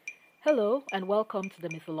Hello, and welcome to the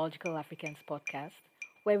Mythological Africans podcast,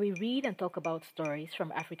 where we read and talk about stories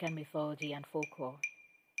from African mythology and folklore.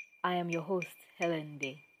 I am your host, Helen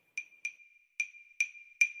Day.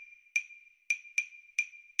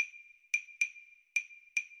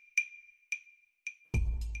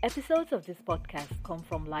 Episodes of this podcast come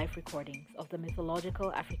from live recordings of the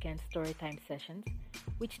Mythological African Storytime sessions,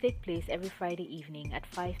 which take place every Friday evening at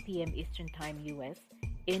 5 p.m. Eastern Time US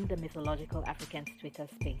in the Mythological Africans Twitter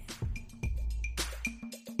space.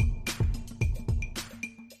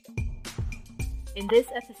 In this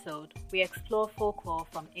episode, we explore folklore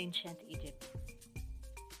from ancient Egypt.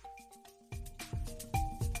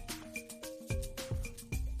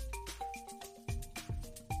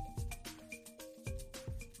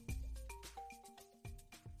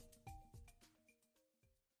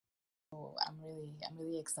 I'm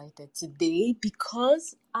really excited today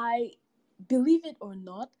because believe it or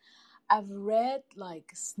not, I've read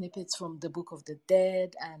like snippets from the Book of the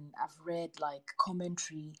Dead and I've read like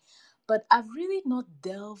commentary, but I've really not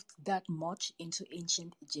delved that much into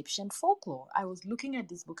ancient Egyptian folklore. I was looking at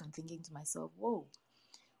this book and thinking to myself, whoa,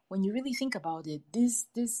 when you really think about it, this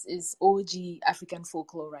is OG African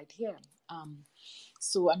folklore right here.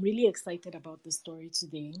 So I'm really excited about the story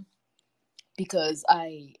today because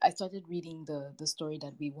I started reading the story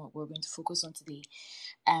that we're going to focus on today,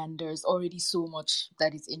 and there's already so much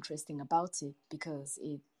that is interesting about it because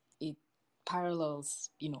it parallels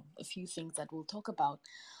a few things that we'll talk about,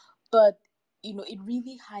 but it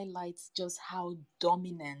really highlights just how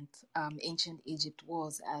dominant ancient Egypt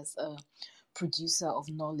was as a producer of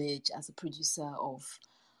knowledge, as a producer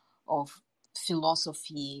of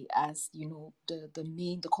philosophy, as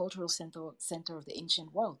the cultural center of the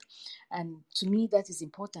ancient world. And to me that is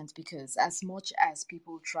important because as much as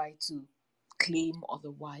people try to claim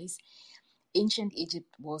otherwise, ancient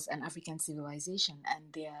Egypt was an African civilization,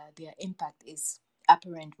 and their impact is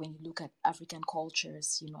apparent when you look at African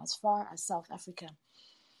cultures. As far as South Africa,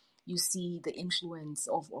 you see the influence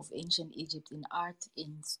of ancient Egypt in art,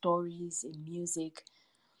 in stories, in music.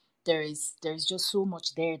 There is just so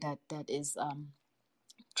much there that is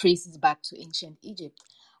traces back to ancient Egypt.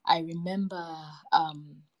 I remember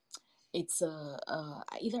it's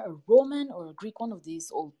either a Roman or a Greek, one of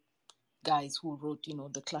these old guys who wrote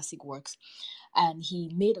the classic works, and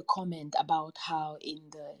he made a comment about how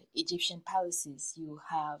in the Egyptian palaces you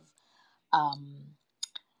have um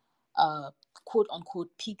quote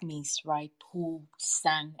unquote pygmies, right, who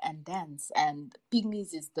sang and danced. And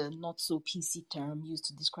pygmies is the not so PC term used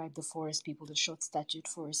to describe the forest people, the short statured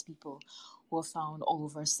forest people who are found all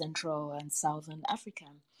over Central and Southern Africa.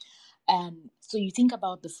 And so you think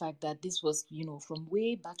about the fact that this was, from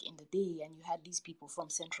way back in the day, and you had these people from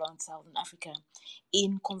Central and Southern Africa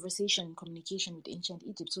in conversation, communication with ancient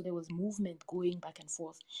Egypt. So there was movement going back and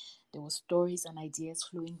forth. There was stories and ideas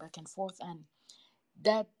flowing back and forth, and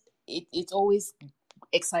that it's always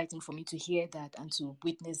exciting for me to hear that and to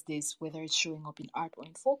witness this, whether it's showing up in art or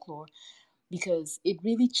in folklore, because it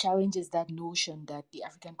really challenges that notion that the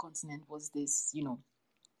African continent was this,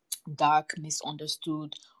 dark,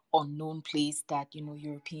 misunderstood, unknown place that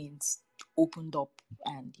Europeans opened up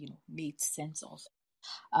and made sense of.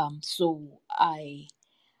 So I'm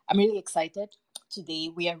really excited. Today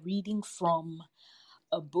we are reading from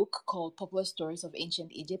a book called Popular Stories of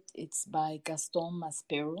Ancient Egypt. It's by Gaston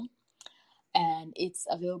Maspero, and it's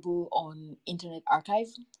available on Internet Archive,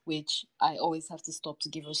 which I always have to stop to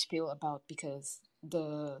give a spiel about because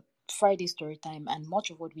the Friday story time and much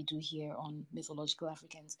of what we do here on Mythological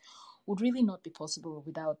Africans would really not be possible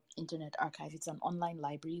without Internet Archive. It's an online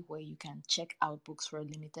library where you can check out books for a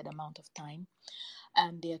limited amount of time,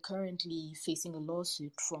 and they are currently facing a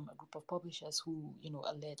lawsuit from a group of publishers who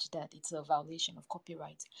allege that it's a violation of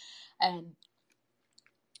copyright. And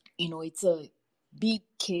it's a big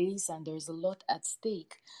case and there's a lot at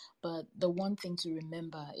stake, but the one thing to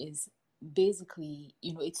remember is basically,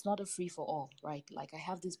 it's not a free for all, right? Like, I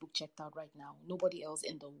have this book checked out right now. Nobody else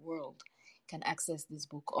in the world can access this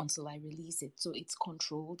book until I release it. So it's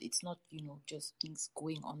controlled. It's not, just things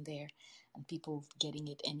going on there and people getting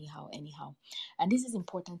it anyhow. And this is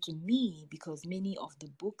important to me because many of the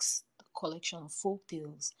books, the collection of folk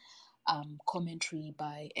tales, commentary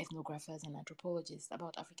by ethnographers and anthropologists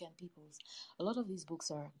about African peoples, a lot of these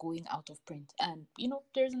books are going out of print. And,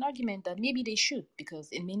 there's an argument that maybe they should, because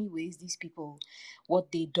in many ways, these people,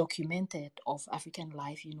 what they documented of African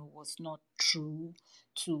life, was not true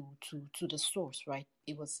to the source, right?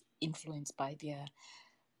 It was influenced by their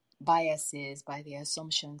biases, by their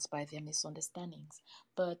assumptions, by their misunderstandings.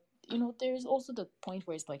 But there is also the point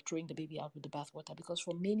where it's like throwing the baby out with the bathwater, because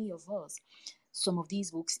for many of us, some of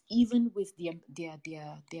these books, even with their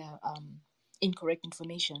incorrect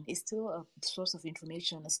information, is still a source of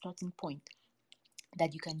information, a starting point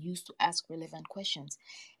that you can use to ask relevant questions,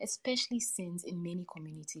 especially since in many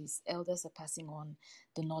communities, elders are passing on,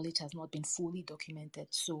 the knowledge has not been fully documented.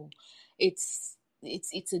 So it's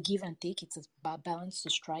a give and take, it's a balance to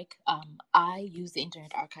strike. I use the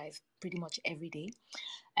Internet Archive pretty much every day,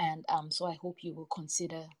 and so I hope you will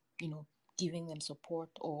consider, giving them support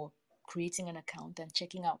or creating an account and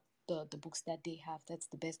checking out the books that they have. That's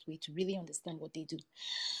the best way to really understand what they do.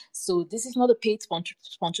 So this is not a paid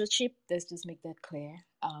sponsorship. Let's just make that clear.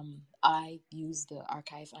 I use the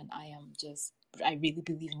archive, and I really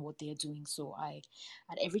believe in what they are doing. So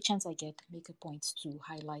at every chance I get, make a point to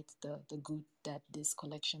highlight the good that this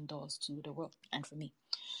collection does to the world and for me.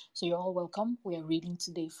 So you're all welcome. We are reading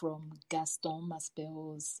today from Gaston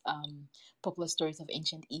Maspel's Popular Stories of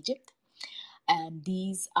Ancient Egypt, and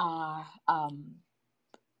these are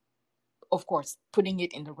of course, putting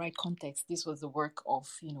it in the right context, this was the work of,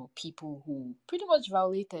 people who pretty much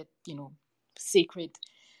violated, sacred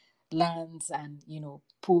lands, and,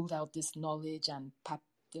 pulled out this knowledge and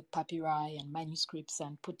the papyri and manuscripts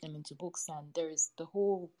and put them into books. And there is the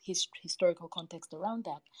whole historical context around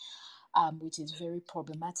that, which is very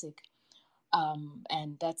problematic.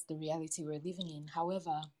 And that's the reality we're living in.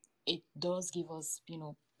 However, it does give us,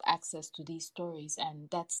 access to these stories, and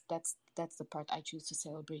that's the part I choose to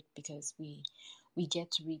celebrate, because we get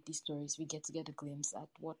to read these stories, we get to get a glimpse at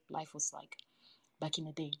what life was like back in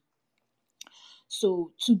the day.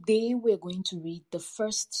 So today we're going to read the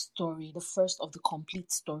first story, the first of the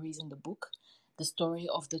complete stories in the book, the story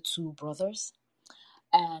of the two brothers.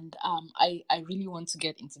 And I really want to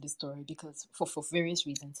get into this story because for various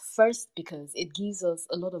reasons. First, because it gives us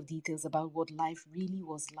a lot of details about what life really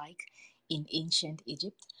was like in ancient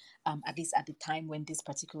Egypt, at least at the time when this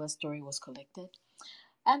particular story was collected.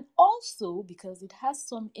 And also because it has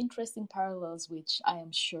some interesting parallels, which I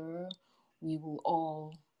am sure we will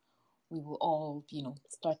all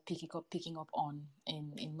start picking up on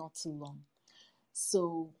in not too long.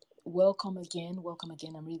 So welcome again.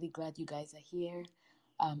 I'm really glad you guys are here.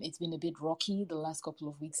 It's been a bit rocky the last couple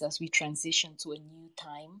of weeks as we transition to a new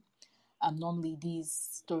time. Normally,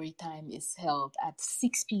 this story time is held at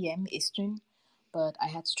 6 p.m. Eastern, but I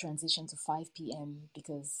had to transition to 5 p.m.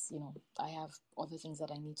 because, I have other things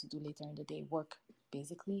that I need to do later in the day, work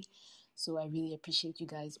basically. So I really appreciate you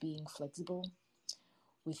guys being flexible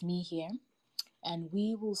with me here. And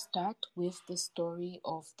we will start with the story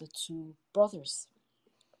of the two brothers.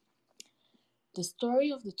 The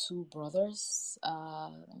story of the two brothers,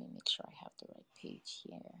 let me make sure I have the right page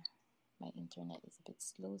here. My internet is a bit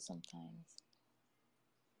slow sometimes.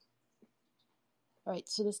 All right,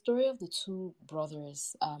 so the story of the two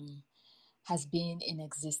brothers has been in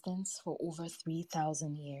existence for over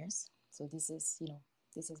 3,000 years. So this is,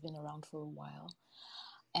 this has been around for a while.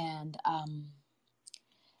 And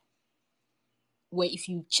where if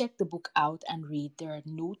you check the book out and read, there are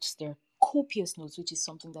notes, there are copious notes, which is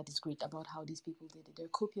something that is great about how these people did it. There are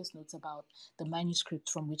copious notes about the manuscript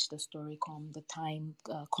from which the story comes, the time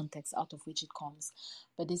context out of which it comes.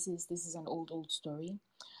 But this is an old story.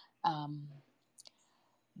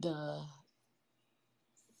 The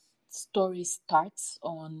story starts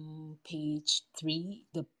on page 3.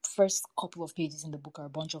 The first couple of pages in the book are a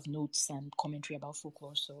bunch of notes and commentary about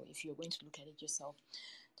folklore. So if you're going to look at it yourself,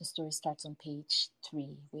 the story starts on page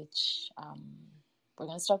 3, which we're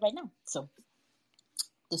going to start right now. So,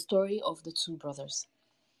 the story of the two brothers.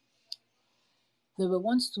 There were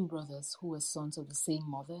once two brothers who were sons of the same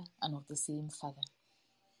mother and of the same father.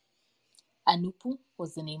 Anupu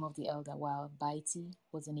was the name of the elder, while Baiti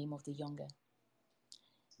was the name of the younger.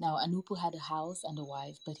 Now Anupu had a house and a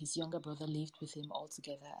wife, but his younger brother lived with him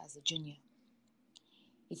altogether as a junior.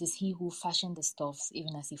 It is he who fashioned the stuffs,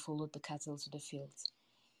 even as he followed the cattle to the fields.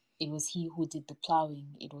 It was he who did the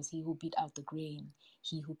plowing, it was he who beat out the grain,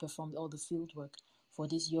 he who performed all the field work, for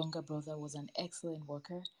this younger brother was an excellent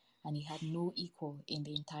worker, and he had no equal in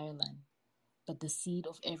the entire land. But the seed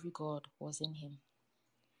of every god was in him.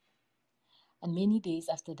 And many days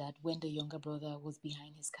after that, when the younger brother was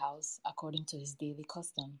behind his cows, according to his daily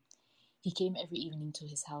custom, he came every evening to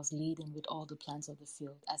his house laden with all the plants of the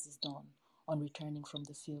field, as is done on returning from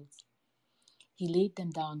the fields. He laid them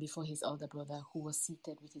down before his elder brother, who was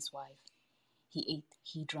seated with his wife. He ate,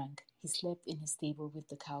 he drank, he slept in his stable with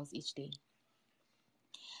the cows each day.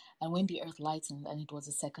 And when the earth lightened and it was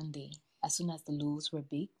the second day, as soon as the loaves were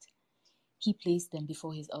baked, he placed them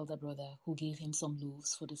before his elder brother, who gave him some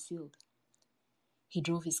loaves for the field. He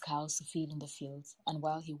drove his cows to feed in the fields, and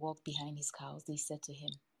while he walked behind his cows, they said to him,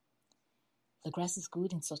 "The grass is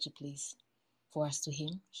good in such a place. For as to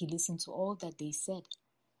him, he listened to all that they said,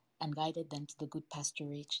 and guided them to the good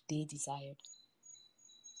pasturage they desired.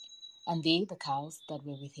 And they, the cows that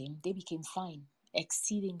were with him, they became fine,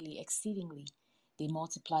 exceedingly, exceedingly. They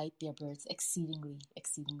multiplied their birds exceedingly,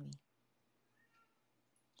 exceedingly.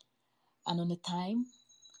 And on a time,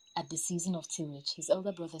 at the season of tillage, his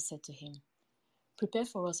elder brother said to him, Prepare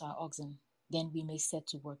for us our oxen, then we may set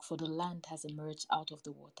to work, for the land has emerged out of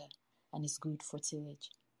the water, and is good for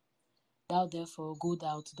tillage. Thou therefore go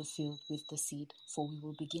thou to the field with the seed, for we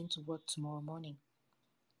will begin to work tomorrow morning.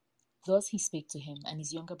 Thus he spake to him, and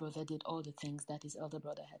his younger brother did all the things that his elder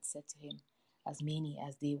brother had said to him, as many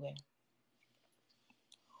as they were.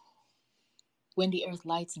 When the earth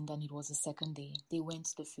lightened and it was the second day, they went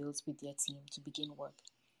to the fields with their team to begin work,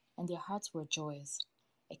 and their hearts were joyous,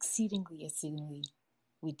 exceedingly, exceedingly,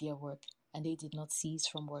 with their work, and they did not cease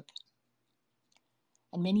from work.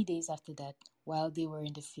 And many days after that, while they were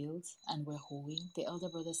in the fields and were hoeing, the elder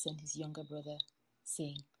brother sent his younger brother,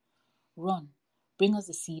 saying, Run, bring us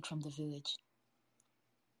the seed from the village.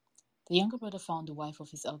 The younger brother found the wife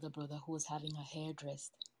of his elder brother who was having her hair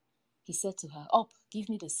dressed. He said to her, Up, give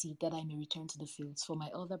me the seed that I may return to the fields, for my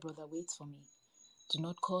elder brother waits for me. Do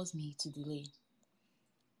not cause me to delay.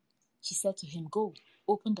 She said to him, Go,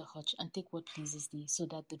 open the hutch and take what pleases thee, so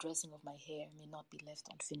that the dressing of my hair may not be left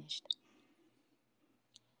unfinished.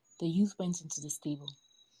 The youth went into the stable.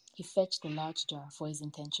 He fetched a large jar, for his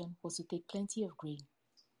intention was to take plenty of grain.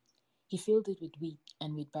 He filled it with wheat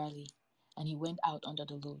and with barley, and he went out under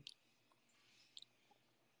the load.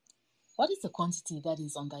 What is the quantity that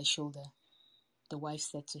is on thy shoulder? The wife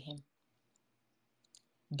said to him.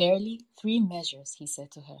 Barely 3 measures, he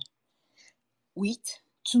said to her. Wheat,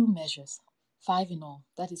 2 measures, 5 in all,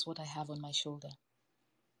 that is what I have on my shoulder.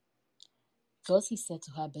 Thus he said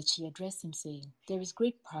to her, but she addressed him, saying, There is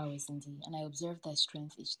great prowess in thee, and I observe thy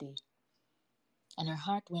strength each day. And her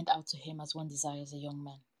heart went out to him as one desires a young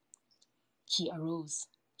man. She arose,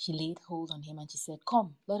 she laid hold on him, and she said,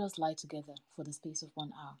 Come, let us lie together for the space of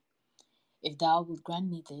 1 hour. If thou wilt grant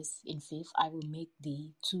me this, in faith I will make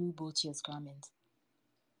thee 2 beauteous garments.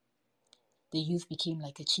 The youth became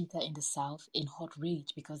like a cheetah in the south, in hot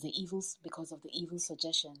rage because of the evil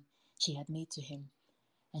suggestion she had made to him,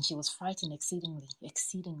 and she was frightened exceedingly,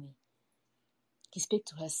 exceedingly. He spake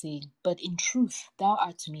to her, saying, But in truth thou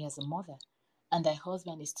art to me as a mother, and thy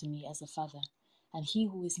husband is to me as a father, and he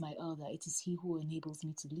who is my elder, it is he who enables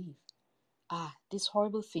me to live. Ah, this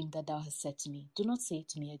horrible thing that thou hast said to me, do not say it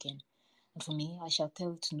to me again. And for me, I shall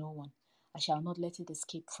tell it to no one. I shall not let it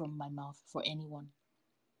escape from my mouth for anyone.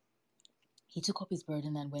 He took up his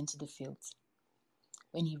burden and went to the fields.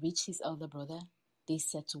 When he reached his elder brother, they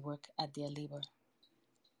set to work at their labor.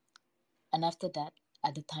 And after that,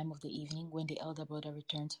 at the time of the evening, when the elder brother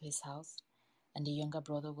returned to his house, and the younger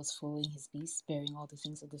brother was following his beast, sparing all the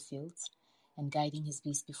things of the fields, and guiding his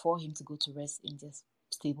beast before him to go to rest in the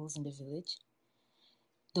stables in the village,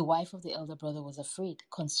 the wife of the elder brother was afraid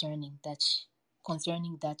concerning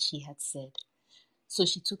that she had said. So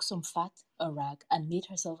she took some fat, a rag, and made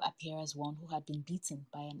herself appear as one who had been beaten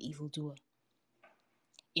by an evildoer,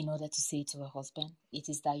 in order to say to her husband, It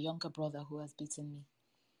is thy younger brother who has beaten me.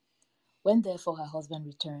 When therefore her husband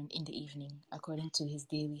returned in the evening, according to his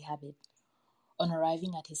daily habit, on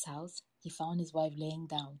arriving at his house, he found his wife laying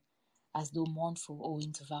down, as though mournful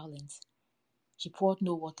owing to violence. She poured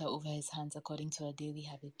no water over his hands according to her daily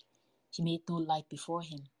habit. She made no light before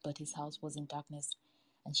him, but his house was in darkness,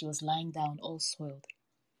 and she was lying down all soiled.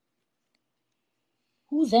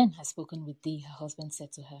 Who then has spoken with thee? Her husband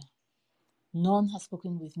said to her. None has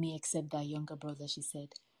spoken with me except thy younger brother, she said.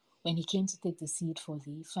 When he came to take the seed for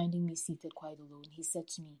thee, finding me seated quite alone, he said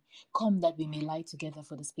to me, Come that we may lie together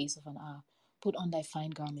for the space of an hour. Put on thy fine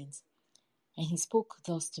garments. And he spoke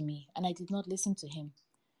thus to me, and I did not listen to him.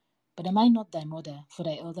 But am I not thy mother, for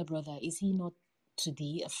thy elder brother? Is he not to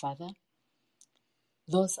thee a father?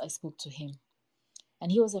 Thus I spoke to him.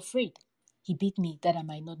 And he was afraid. He beat me, that I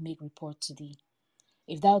might not make report to thee.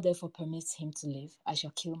 If thou therefore permits him to live, I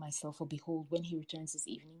shall kill myself, for behold, when he returns this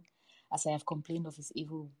evening, as I have complained of his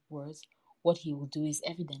evil words, what he will do is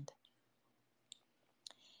evident.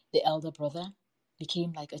 The elder brother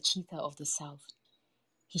became like a cheetah of the south.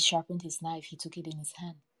 He sharpened his knife, he took it in his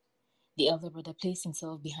hand. The elder brother placed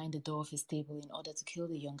himself behind the door of his stable in order to kill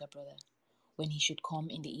the younger brother, when he should come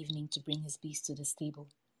in the evening to bring his beast to the stable.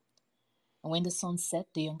 And when the sun set,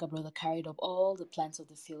 the younger brother carried up all the plants of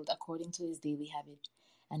the field according to his daily habit,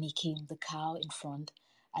 and he came, the cow in front,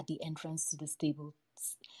 at the entrance to the stable.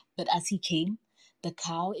 But as he came, the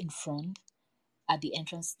cow in front, at the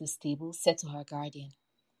entrance to the stable, said to her guardian,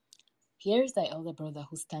 Here is thy elder brother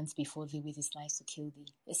who stands before thee with his knife to kill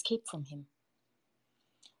thee. Escape from him.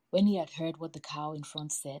 When he had heard what the cow in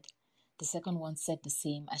front said, the second one said the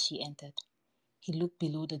same as she entered. He looked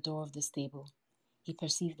below the door of the stable. He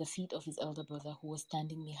perceived the feet of his elder brother, who was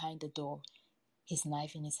standing behind the door, his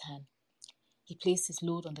knife in his hand. He placed his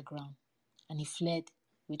load on the ground, and he fled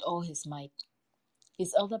with all his might.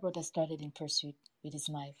 His elder brother started in pursuit with his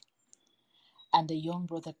knife, and the young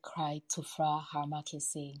brother cried to Fra Harmachis,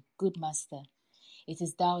 saying, Good master, it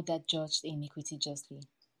is thou that judged iniquity justly.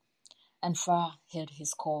 And Fra heard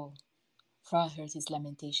his call. Fra heard his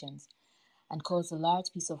lamentations, and caused a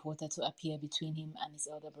large piece of water to appear between him and his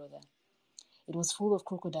elder brother. It was full of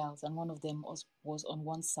crocodiles, and one of them was on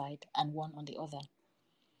one side and one on the other.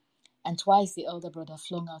 And twice the elder brother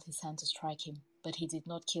flung out his hand to strike him, but he did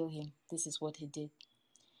not kill him. This is what he did.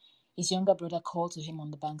 His younger brother called to him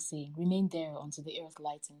on the bank, saying, Remain there until the earth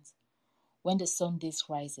lightens. When the sun disk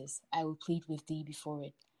rises, I will plead with thee before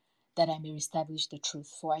it, that I may establish the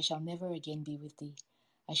truth, for I shall never again be with thee.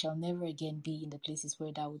 I shall never again be in the places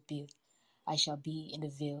where thou would be. I shall be in the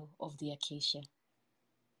vale of the acacia.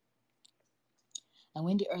 And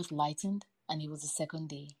when the earth lightened, and it was the second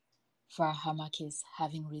day, Fra Harmachis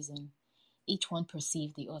having risen, each one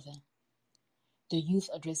perceived the other. The youth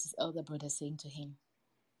addressed his elder brother, saying to him,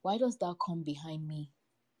 Why dost thou come behind me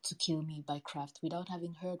to kill me by craft, without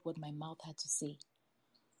having heard what my mouth had to say?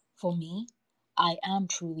 For me, I am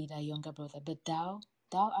truly thy younger brother, but thou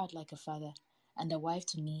art like a father, and a wife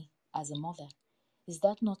to me as a mother. Is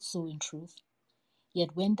that not so in truth?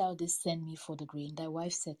 Yet when thou didst send me for the grain, thy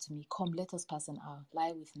wife said to me, Come, let us pass an hour,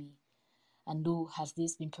 lie with me. And lo, has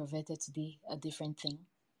this been perverted to thee a different thing?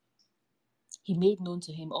 He made known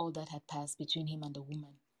to him all that had passed between him and the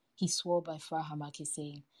woman. He swore by Fra Harmachis,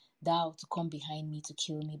 saying, Thou to come behind me to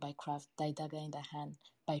kill me by craft, thy dagger in the hand,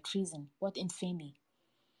 by treason, what infamy!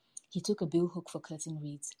 He took a billhook for cutting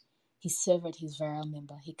reeds. He severed his virile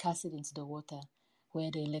member. He cast it into the water,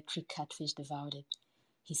 where the electric catfish devoured it.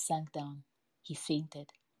 He sank down. He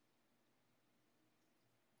fainted.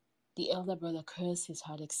 The elder brother cursed his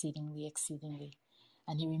heart exceedingly, exceedingly,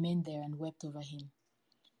 and he remained there and wept over him.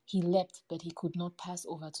 He leapt, but he could not pass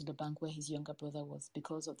over to the bank where his younger brother was,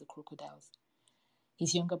 because of the crocodiles.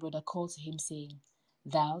 His younger brother called to him, saying,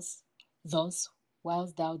 Thus,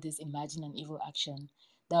 whilst thou didst imagine an evil action,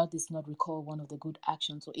 thou didst not recall one of the good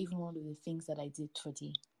actions, or even one of the things that I did for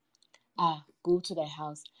thee. Ah, go to thy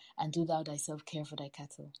house, and do thou thyself care for thy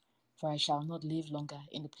cattle, for I shall not live longer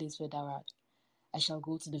in the place where thou art. I shall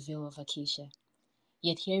go to the vale of Acacia.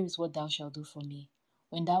 Yet here is what thou shalt do for me.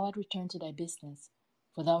 When thou art returned to thy business,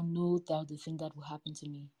 for thou knowest thou the thing that will happen to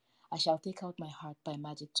me, I shall take out my heart by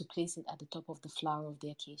magic to place it at the top of the flower of the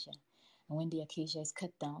acacia. And when the acacia is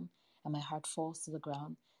cut down, and my heart falls to the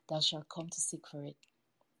ground, thou shalt come to seek for it.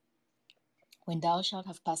 When thou shalt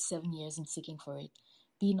have passed 7 years in seeking for it,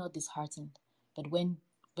 be not disheartened, but when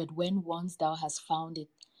once thou hast found it,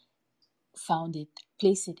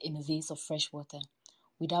 place it in a vase of fresh water.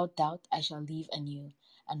 Without doubt I shall live anew,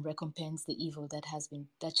 and recompense the evil that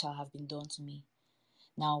shall have been done to me.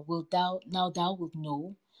 Now thou wilt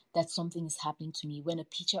know that something is happening to me when a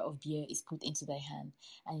pitcher of beer is put into thy hand,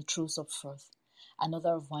 and it throws up forth.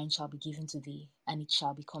 Another of wine shall be given to thee, and it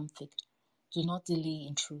shall become thick. Do not delay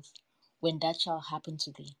in truth, when that shall happen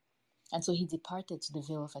to thee. And so he departed to the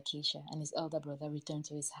vale of Acacia, and his elder brother returned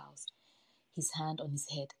to his house, his hand on his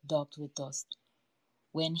head, daubed with dust.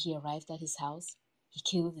 When he arrived at his house, he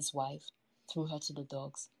killed his wife, threw her to the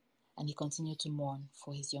dogs, and he continued to mourn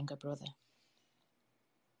for his younger brother.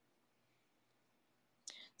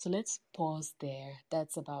 So let's pause there.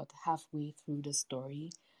 That's about halfway through the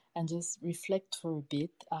story, and just reflect for a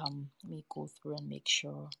bit. Let me go through and make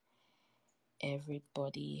sure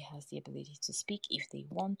everybody has the ability to speak if they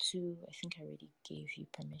want to. I think I already gave you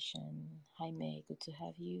permission. Hi May, good to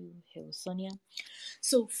have you. Hello Sonia.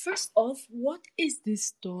 So first off, what is this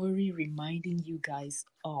story reminding you guys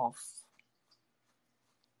of?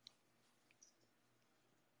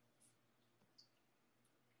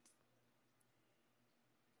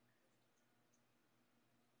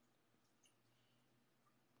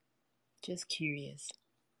 Just curious.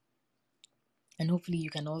 And hopefully you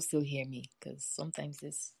can all still hear me, because sometimes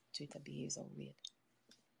this Twitter behaves all weird.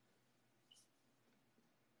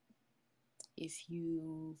 If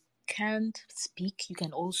you can't speak, you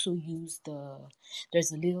can also use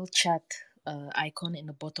there's a little chat icon in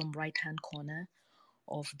the bottom right hand corner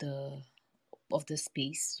of the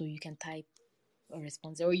space, so you can type a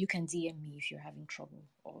response, or you can DM me if you're having trouble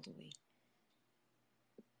all the way.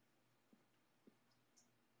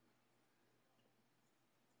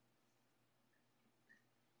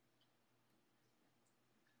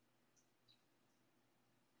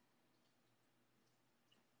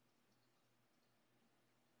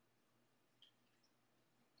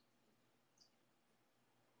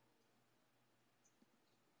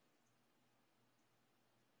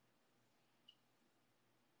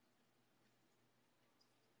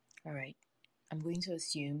 All right. I'm going to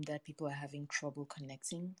assume that people are having trouble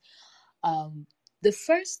connecting. Um, the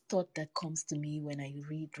first thought that comes to me when I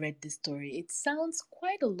read this story, it sounds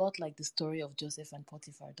quite a lot like the story of Joseph and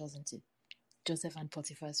Potiphar, doesn't it? Joseph and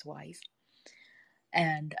Potiphar's wife,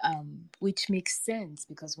 and which makes sense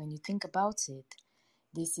because when you think about it,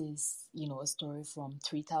 this is a story from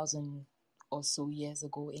 3,000 or so years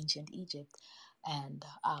ago, ancient Egypt, and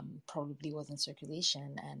probably was in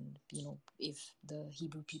circulation. And if the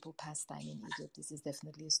Hebrew people passed time in Egypt, this is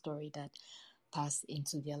definitely a story that passed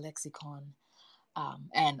into their lexicon.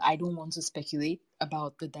 And I don't want to speculate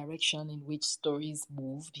about the direction in which stories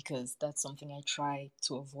move because that's something I try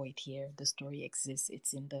to avoid here. The story exists,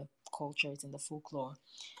 it's in the culture, it's in the folklore,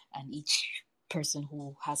 and each person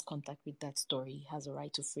who has contact with that story has a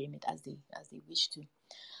right to frame it as they wish to.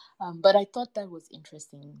 But I thought that was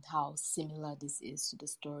interesting how similar this is to the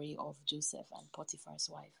story of Joseph and Potiphar's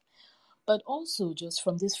wife. But also, just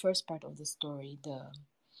from this first part of the story, the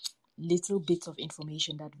little bits of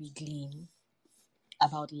information that we glean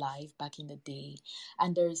about life back in the day,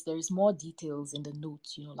 and there's more details in the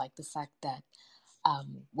notes, like the fact that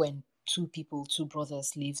when two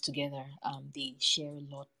brothers live together, they share a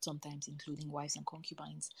lot, sometimes including wives and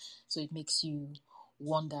concubines. So it makes you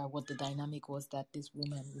wonder what the dynamic was that this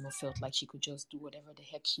woman, felt like she could just do whatever the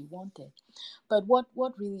heck she wanted. But what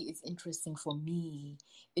really is interesting for me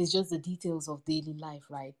is just the details of daily life,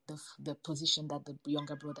 right? The position that the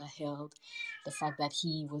younger brother held, the fact that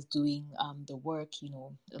he was doing the work,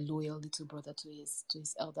 a loyal little brother to his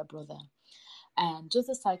elder brother, and just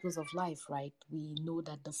the cycles of life, right? We know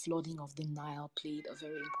that the flooding of the Nile played a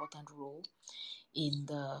very important role in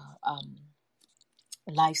the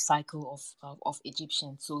life cycle of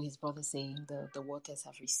Egyptians. So his brother saying the waters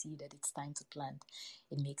have receded, it's time to plant.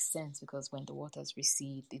 It makes sense because when the waters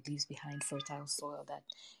recede, it leaves behind fertile soil that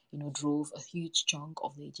drove a huge chunk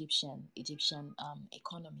of the Egyptian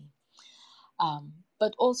economy.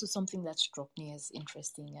 But also something that struck me as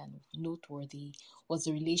interesting and noteworthy was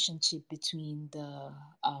the relationship between the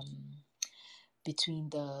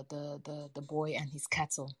boy and his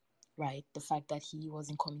cattle, right? The fact that he was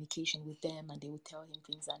in communication with them and they would tell him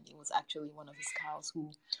things, and it was actually one of his cows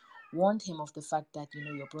who warned him of the fact that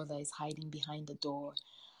your brother is hiding behind the door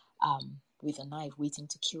with a knife waiting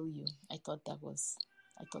to kill you. I thought that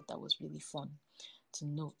was really fun to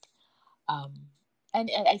note. um,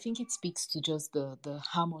 and I think it speaks to just the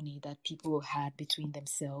harmony that people had between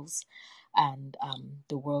themselves and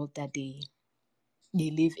the world that they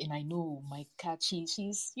live in. I know my cat,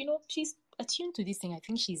 she's attuned to this thing. I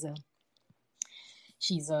think she's a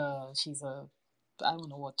I don't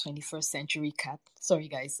know what 21st century cat. Sorry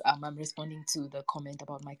guys, I'm responding to the comment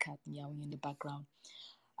about my cat meowing in the background.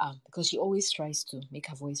 Because she always tries to make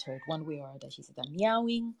her voice heard one way or other. She's either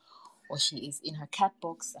meowing or she is in her cat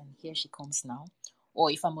box, and here she comes now.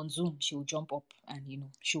 Or if I'm on Zoom, she'll jump up and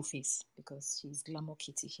show face because she's glamour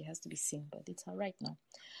kitty. She has to be seen, but it's all right now.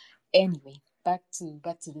 Anyway, back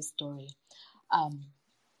to the story. Um,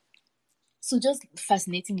 so just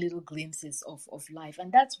fascinating little glimpses of life,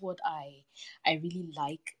 and that's what I really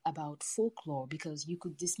like about folklore, because you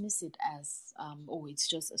could dismiss it as oh, it's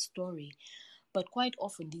just a story, but quite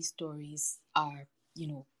often these stories are you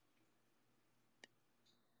know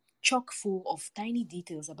chock full of tiny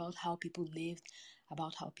details about how people lived,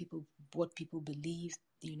 about what people believed,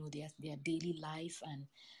 their daily life. And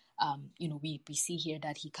we see here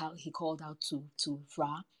that he called out to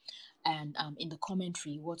Ra. And in the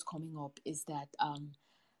commentary, what's coming up is that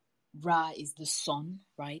Ra is the sun,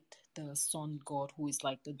 right? The sun god who is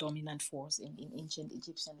like the dominant force in ancient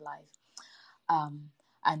Egyptian life. Um,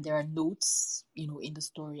 and there are notes, in the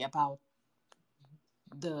story about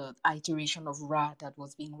the iteration of Ra that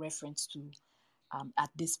was being referenced to at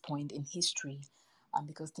this point in history,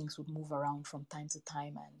 because things would move around from time to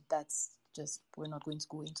time, and that's just, we're not going to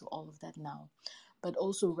go into all of that now. But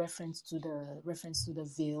also reference to the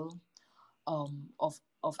veil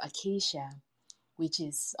of acacia, which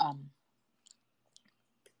is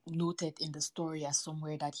noted in the story as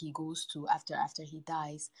somewhere that he goes to after he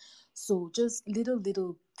dies. So just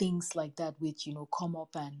little things like that, which come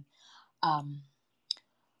up and um,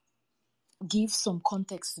 give some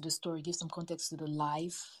context to the story, give some context to the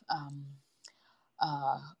life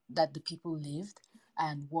uh, that the people lived,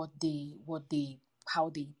 and how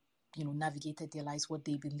they navigated their lives, what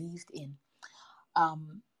they believed in.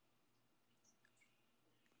 Um,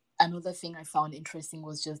 Another thing I found interesting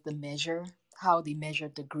was just the measure, how they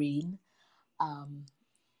measured the grain. Um,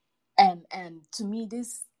 and to me,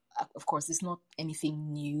 this of course, it's not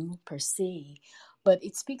anything new per se, but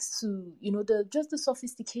it speaks to, the just the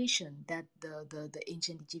sophistication that the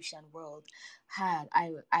ancient Egyptian world had.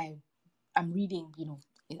 I'm reading,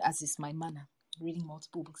 as is my manner, reading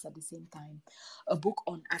multiple books at the same time. A book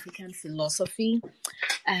on African philosophy,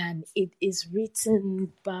 and it is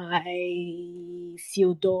written by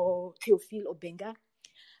Theophile Obenga,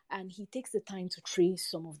 and he takes the time to trace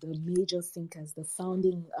some of the major thinkers, the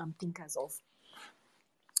founding thinkers of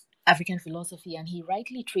African philosophy, and he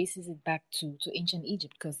rightly traces it back to ancient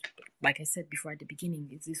Egypt because, like I said before at the beginning,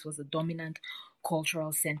 this was a dominant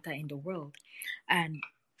cultural center in the world. And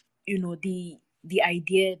the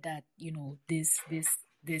idea that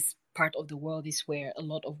this part of the world is where a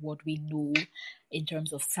lot of what we know in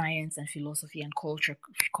terms of science and philosophy and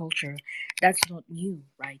culture, that's not new,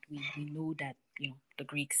 right? We know that the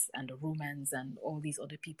Greeks and the Romans and all these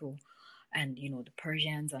other people, and the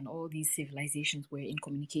Persians and all these civilizations were in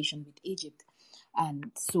communication with Egypt.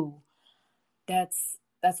 And so that's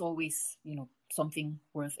always something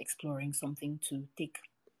worth exploring, something to take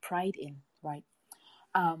pride in, right?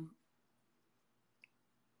 um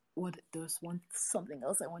what there's something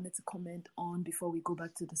else I wanted to comment on before we go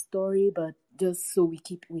back to the story, but just so we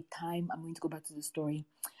keep with time, I'm going to go back to the story,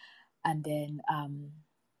 and then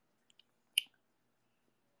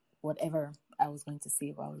whatever I was going to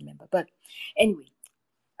say, I'll remember. But anyway,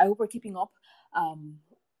 I hope we're keeping up. um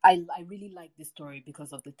I really like this story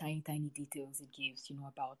because of the tiny details it gives,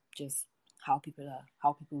 about just how people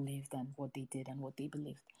lived and what they did and what they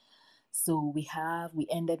believed. So we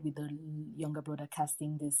ended with the younger brother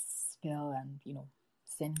casting this spell and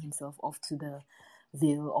sending himself off to the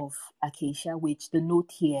Vale of Acacia, which the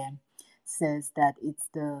note here says that it's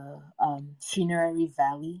the Funerary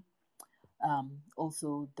Valley,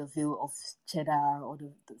 also the Vale of Cheddar, or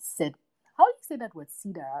the said. How do you say that word?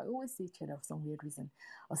 Cedar. I always say cheddar for some weird reason.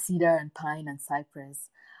 Or cedar and pine and cypress.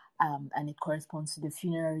 And it corresponds to the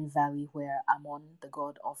Funerary Valley where Ammon, the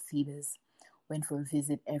god of Thebes, went for a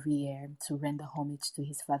visit every year to render homage to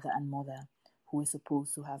his father and mother, who were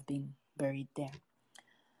supposed to have been buried there.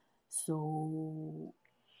 So,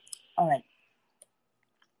 all right.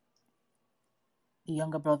 The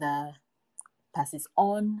younger brother passes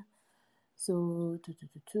on. So,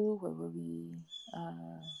 where were we?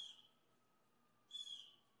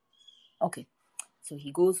 Okay. So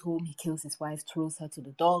he goes home, he kills his wife, throws her to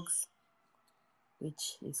the dogs,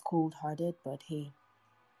 which is cold-hearted, but hey,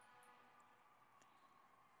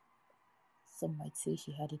 some might say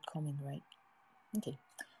she had it coming, right? Okay.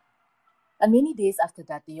 And many days after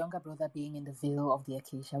that, the younger brother, being in the Vale of the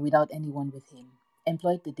Acacia without anyone with him,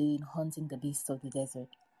 employed the day in hunting the beasts of the desert,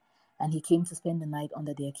 and he came to spend the night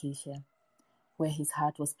under the acacia, where his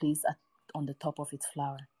heart was placed on the top of its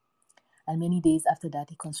flower. And many days after that,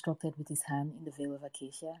 he constructed with his hand in the Vale of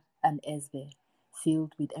Acacia an esbe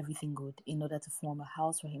filled with everything good, in order to form a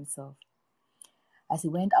house for himself. As he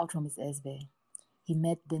went out from his esbe, he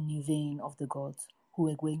met the Nuvain of the gods, who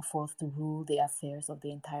were going forth to rule the affairs of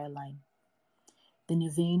the entire line. The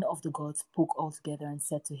Nuvain of the gods spoke all together and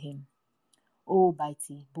said to him, O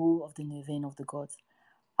Baiti, bull of the Nuvain of the gods,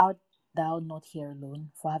 art thou not here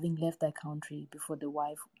alone, for having left thy country before the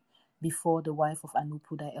wife of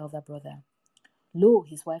Anupu thy elder brother? Lo,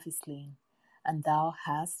 his wife is slain, and thou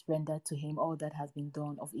hast rendered to him all that has been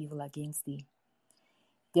done of evil against thee.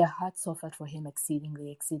 Their heart suffered for him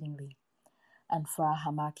exceedingly. And Phra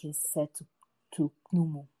Hamakis said to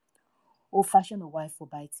Knumu, O fashion a wife for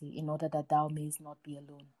Baiti, in order that thou mayest not be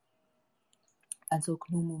alone. And so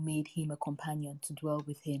Knumu made him a companion to dwell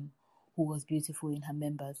with him, who was beautiful in her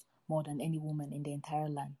members more than any woman in the entire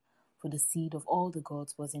land, for the seed of all the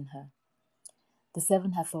gods was in her. The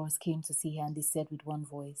 7 Hathors came to see her, and they said with one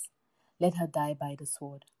voice, Let her die by the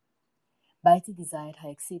sword. Baiti desired her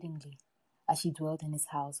exceedingly, as she dwelt in his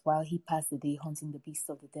house, while he passed the day hunting the beasts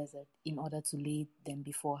of the desert, in order to lay them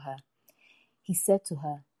before her. He said to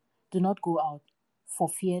her, Do not go out, for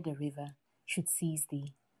fear the river should seize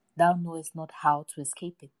thee. Thou knowest not how to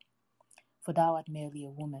escape it, for thou art merely a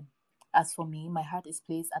woman. As for me, my heart is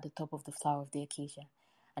placed at the top of the flower of the acacia,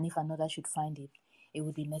 and if another should find it, it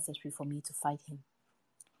would be necessary for me to fight him.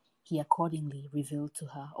 He accordingly revealed to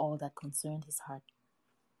her all that concerned his heart.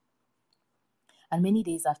 And many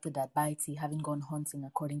days after that, Baiti, having gone hunting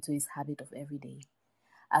according to his habit of every day,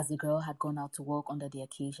 as the girl had gone out to walk under the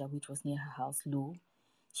acacia which was near her house, lo,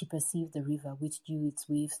 she perceived the river which drew its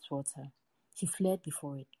waves towards her. She fled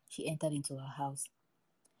before it. She entered into her house.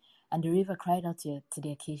 And the river cried out to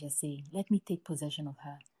the acacia, saying, Let me take possession of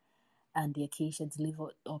her. And the acacia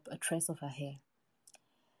delivered up a tress of her hair.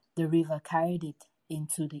 The river carried it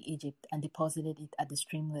into the Egypt and deposited it at the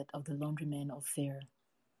streamlet of the laundrymen of Pharaoh.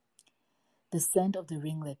 The scent of the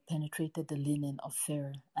ringlet penetrated the linen of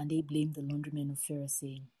Pharaoh, and they blamed the laundrymen of Pharaoh,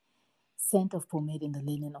 saying, "Scent of pomade in the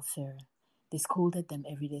linen of Pharaoh." They scolded them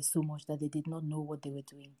every day so much that they did not know what they were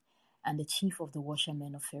doing. And the chief of the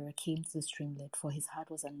washermen of Pharaoh came to the streamlet, for his heart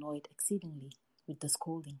was annoyed exceedingly with the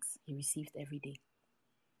scoldings he received every day.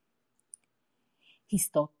 He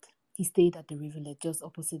stopped. He stayed at the rivulet just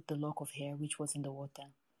opposite the lock of hair which was in the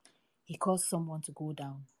water. He caused someone to go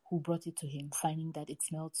down, who brought it to him, finding that it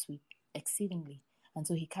smelled sweet exceedingly, and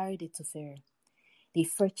so he carried it to Pharaoh. They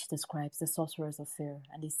fetched the scribes, the sorcerers of Pharaoh,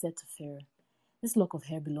 and they said to Pharaoh, "This lock of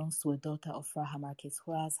hair belongs to a daughter of Rahamarkis,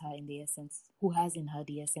 who has in her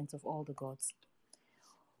the essence of all the gods.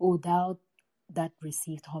 O thou that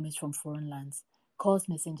received homage from foreign lands, cause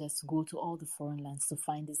messengers to go to all the foreign lands to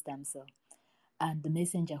find this damsel. And the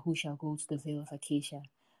messenger who shall go to the vale of Acacia,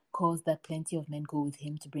 cause that plenty of men go with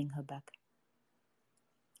him to bring her back."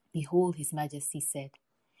 Behold, his majesty said,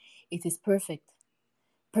 "It is perfect,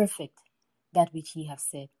 perfect, that which ye have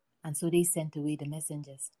said." And so they sent away the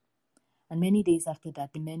messengers. And many days after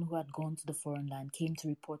that, the men who had gone to the foreign land came to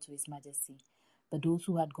report to his majesty, but those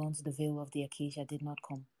who had gone to the vale of the Acacia did not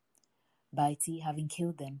come. Baiti, having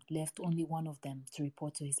killed them, left only one of them to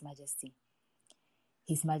report to his majesty.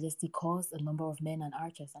 His majesty caused a number of men and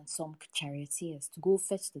archers and some charioteers to go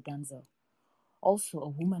fetch the damsel. Also a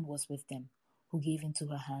woman was with them, who gave into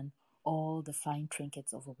her hand all the fine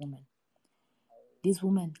trinkets of a woman. This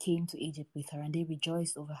woman came to Egypt with her, and they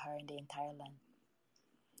rejoiced over her in the entire land.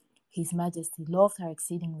 His majesty loved her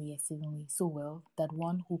exceedingly, exceedingly, so well that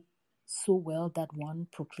one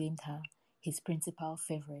proclaimed her his principal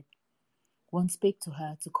favorite. One spake to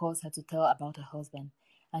her to cause her to tell about her husband,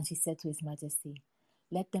 and she said to his majesty,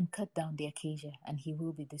 "Let them cut down the acacia, and he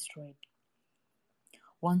will be destroyed."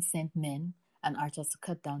 One sent men and archers to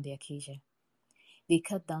cut down the acacia. They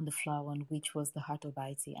cut down the flower on which was the heart of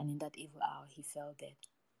Baiti, and in that evil hour he fell dead.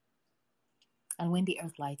 And when the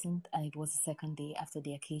earth lightened, and it was the second day after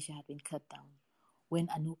the acacia had been cut down, when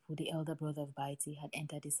Anupu, the elder brother of Baiti, had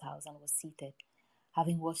entered his house and was seated,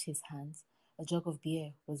 having washed his hands, a jug of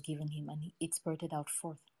beer was given him, and it spurted out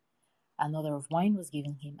forth. Another of wine was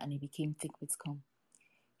given him, and he became thick with scum.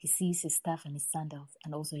 He seized his staff and his sandals,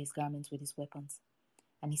 and also his garments with his weapons,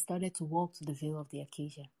 and he started to walk to the vale of the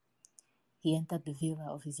acacia. He entered the villa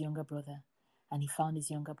of his younger brother, and he found his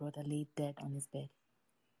younger brother laid dead on his bed.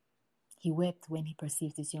 He wept when he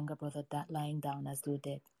perceived his younger brother lying down as though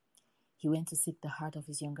dead. He went to seek the heart of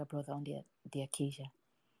his younger brother on the acacia,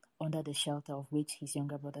 under the shelter of which his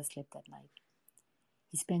younger brother slept at night.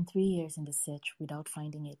 He spent 3 years in the search without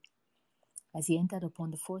finding it. As he entered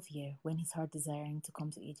upon the 4th year, when his heart desiring to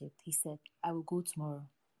come to Egypt, he said, "I will go tomorrow."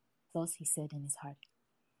 Thus he said in his heart.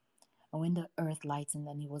 And when the earth lightened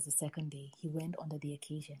and it was the 2nd day, he went under the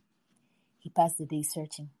acacia. He passed the day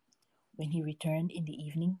searching. When he returned in the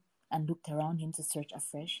evening and looked around him to search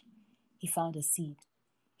afresh, he found a seed.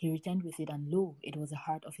 He returned with it, and lo, it was the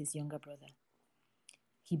heart of his younger brother.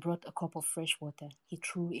 He brought a cup of fresh water. He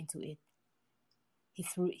threw into it.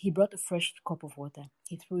 He brought a fresh cup of water.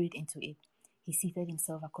 He threw it into it. He seated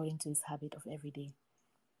himself according to his habit of every day.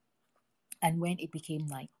 And when it became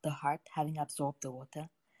night, the heart, having absorbed the water,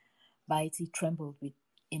 Baiti trembled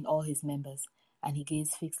in all his members, and he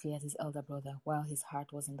gazed fixedly at his elder brother, while his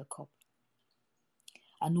heart was in the cup.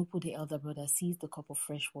 Anupu, the elder brother, seized the cup of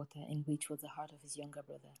fresh water, in which was the heart of his younger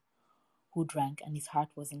brother, who drank, and his heart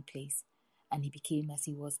was in place, and he became as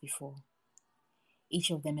he was before.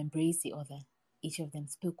 Each of them embraced the other. Each of them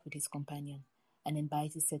spoke with his companion, and then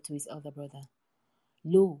Baiti said to his elder brother,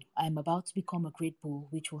 "Lo, I am about to become a great bull,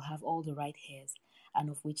 which will have all the right hairs, and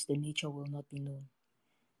of which the nature will not be known.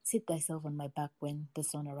 Sit thyself on my back when the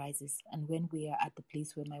sun arises, and when we are at the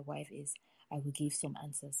place where my wife is, I will give some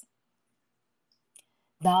answers.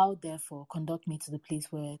 Thou, therefore, conduct me to the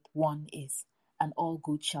place where one is, and all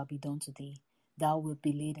good shall be done to thee. Thou wilt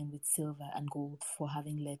be laden with silver and gold for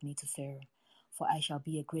having led me to Pharaoh. For I shall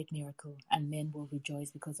be a great miracle, and men will rejoice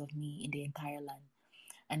because of me in the entire land.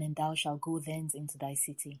 And then thou shalt go thence into thy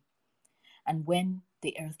city." And when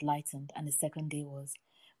the earth lightened, and the 2nd day was,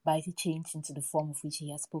 Baiti changed into the form of which he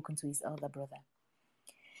had spoken to his elder brother.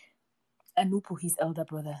 Anupu, his elder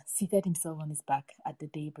brother, seated himself on his back at the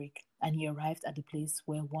daybreak, and he arrived at the place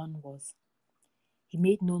where one was. He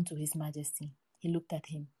made known to his majesty. He looked at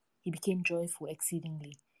him. He became joyful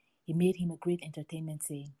exceedingly. He made him a great entertainment,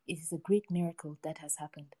 saying, "It is a great miracle that has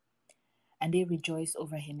happened." And they rejoiced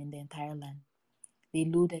over him in the entire land. They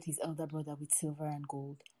loaded his elder brother with silver and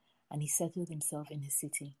gold, and he settled himself in his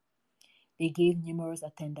city. They gave numerous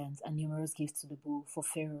attendants and numerous gifts to the bull, for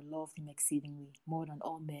Pharaoh loved him exceedingly, more than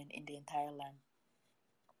all men in the entire land.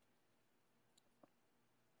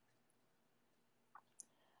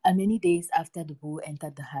 And many days after the bull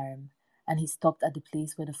entered the harem, and he stopped at the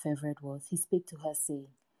place where the favorite was, he spake to her, saying,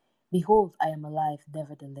 Behold, I am alive,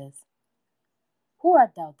 nevertheless. Who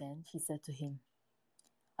art thou then? She said to him,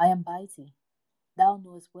 I am Baiti. Thou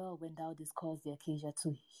knowest well when thou didst cause the acacia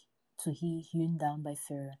to he hewn down by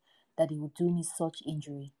Pharaoh, that he would do me such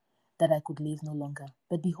injury, that I could live no longer.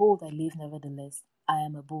 But behold, I live nevertheless. I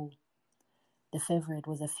am a bull. The favorite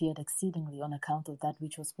was afeared exceedingly on account of that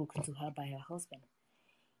which was spoken to her by her husband.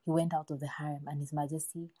 He went out of the harem, and his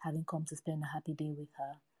majesty, having come to spend a happy day with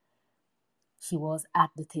her, she was at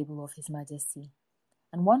the table of his majesty.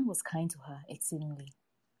 And one was kind to her exceedingly.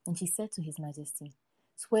 And she said to his majesty,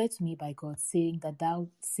 Swear to me by God, saying that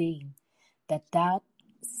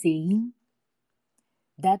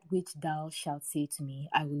which thou shalt say to me,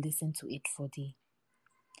 I will listen to it for thee.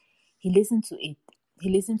 He listened to it. He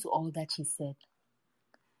listened to all that she said.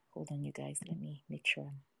 Hold on, you guys. Let me make sure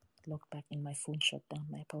I'm logged back in. My phone shut down.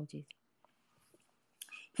 My apologies.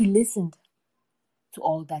 He listened to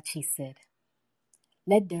all that she said.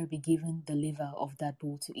 Let there be given the liver of that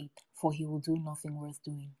bull to eat, for he will do nothing worth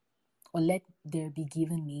doing. Or let there be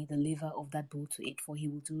given me the liver of that bull to eat, for he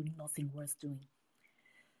will do nothing worth doing.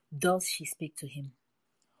 Thus she spake to him.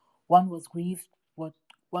 One was grieved with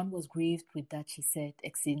that she said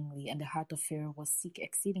exceedingly, and the heart of Pharaoh was sick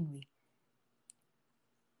exceedingly.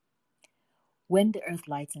 When the earth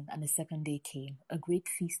lightened and the second day came, a great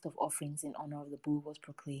feast of offerings in honor of the bull was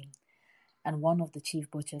proclaimed, and one of the chief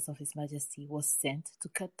butchers of his majesty was sent to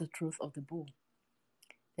cut the throat of the bull.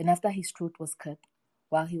 Then after his throat was cut,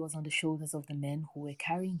 while he was on the shoulders of the men who were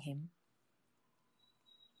carrying him,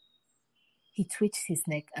 he twitched his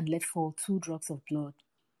neck and let fall 2 drops of blood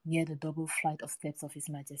near the double flight of steps of his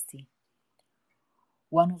majesty.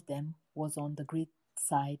 One of them was on the great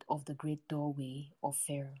side of the great doorway of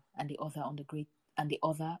Pharaoh, and the other on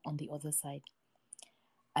the other side.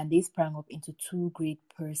 And they sprang up into 2 great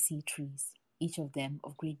Persea trees, each of them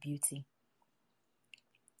of great beauty.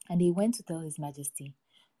 And they went to tell his majesty,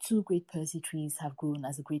 2 great Persea trees have grown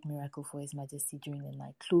as a great miracle for his majesty during the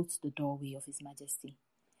night, close to the doorway of his majesty.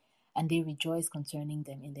 And they rejoiced concerning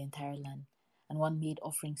them in the entire land, and one made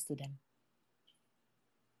offerings to them.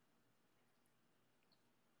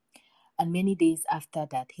 And many days after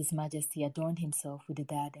that, his majesty adorned himself with a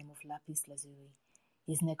diadem of lapis lazuli,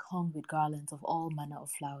 his neck hung with garlands of all manner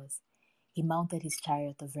of flowers. He mounted his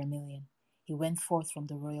chariot of vermilion. He went forth from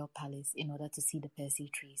the royal palace in order to see the Persea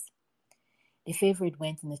trees. The favorite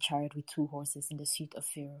went in a chariot with 2 horses in the suite of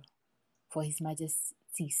Pharaoh, for his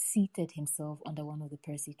majesty seated himself under one of the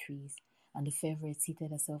Persea trees, and the favorite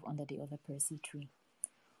seated herself under the other Persea tree.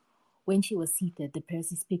 When she was seated, the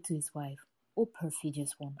Persea spake to his wife, O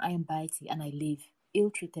perfidious one, I am Baiti, and I live,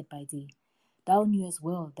 ill-treated by thee. Thou knewest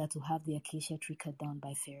well that to have the acacia tree cut down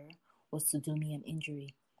by Pharaoh was to do me an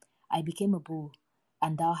injury. I became a bull,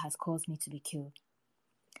 and thou hast caused me to be killed.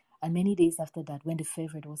 And many days after that, when the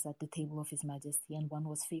favorite was at the table of his majesty, and one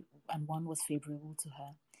was favorable to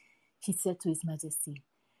her, she said to his majesty,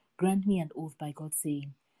 Grant me an oath by God,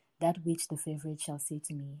 saying, That which the favorite shall say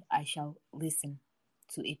to me, I shall listen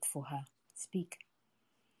to it for her. Speak.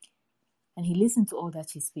 And he listened to all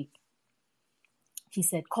that she spake. She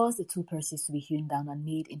said, Cause the 2 Perseas to be hewn down and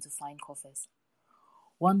made into fine coffers.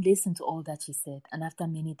 One listened to all that she said, and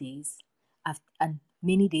many days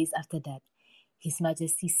after that, his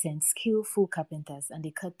majesty sent skillful carpenters, and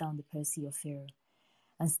they cut down the Persea of Pharaoh.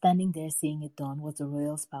 And standing there seeing it done was the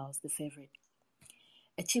royal spouse, the favorite.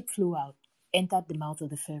 A chip flew out, entered the mouth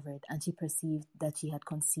of the favorite, and she perceived that she had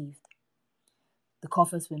conceived. The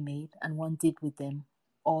coffers were made, and one did with them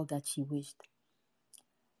all that she wished.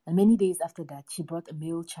 And many days after that, she brought a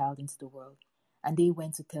male child into the world, and they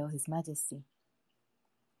went to tell his majesty,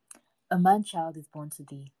 A man-child is born to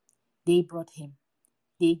thee. They brought him.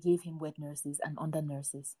 They gave him wet nurses and under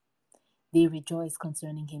nurses. They rejoiced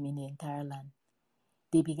concerning him in the entire land.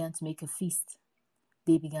 They began to make a feast.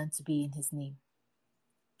 They began to be in his name.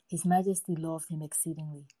 His majesty loved him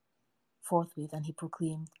exceedingly. Forthwith, and he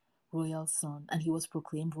was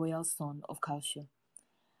proclaimed royal son of Kalshu.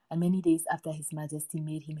 And many days after, his majesty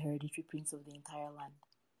made him hereditary prince of the entire land.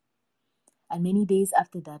 And many days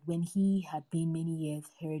after that, when he had been many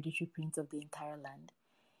years hereditary prince of the entire land,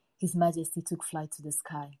 his majesty took flight to the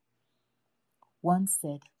sky. One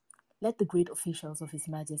said, Let the great officials of his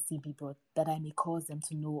majesty be brought, that I may cause them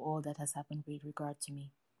to know all that has happened with regard to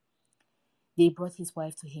me. They brought his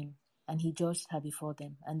wife to him, and he judged her before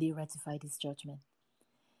them, and they ratified his judgment.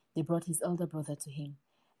 They brought his elder brother to him,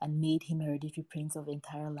 and made him hereditary prince of the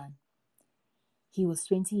entire land. He was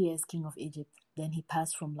 20 years king of Egypt. Then he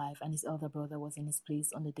passed from life, and his elder brother was in his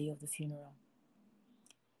place on the day of the funeral.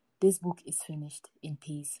 This book is finished in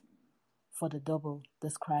peace for the double,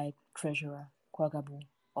 the scribe, treasurer, Kwagabu,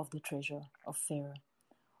 of the treasure of Pharaoh,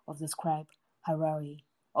 of the scribe Harari,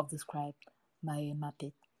 of the scribe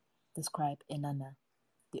Maemapit, the scribe Enana,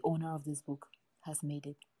 the owner of this book, has made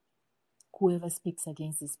it. Whoever speaks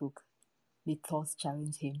against this book, may thoughts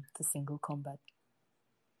challenge him to single combat.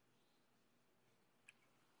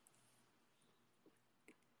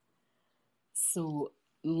 So,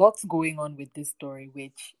 lots going on with this story,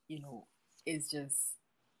 which, is just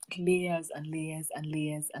layers and layers and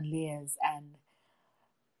layers and layers. And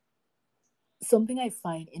something I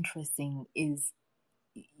find interesting is,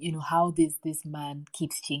 how this man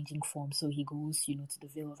keeps changing form. So he goes, to the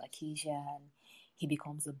Vale of Acacia, and he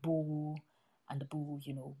becomes a bull, and the bull,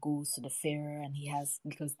 goes to the fair, and he has,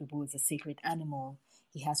 because the bull is a sacred animal,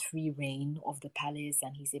 he has free reign of the palace,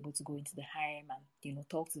 and he's able to go into the harem and,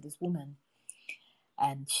 talk to this woman.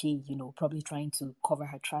 And she, probably trying to cover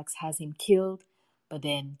her tracks, has him killed. But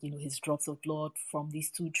then, his drops of blood from these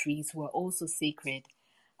two trees were also sacred,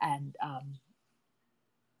 and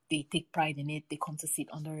they take pride in it. They come to sit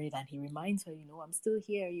under it, and he reminds her, I'm still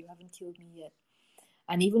here. You haven't killed me yet.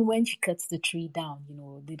 And even when she cuts the tree down,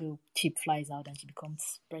 little chip flies out, and she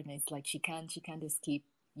becomes pregnant. It's like she can't escape,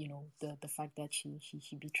 the fact that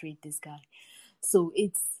she betrayed this guy. So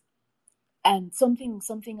it's, and something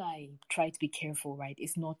I try to be careful, right,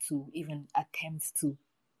 is not to even attempt to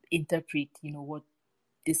interpret, what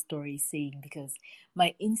this story is saying, because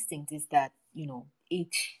my instinct is that,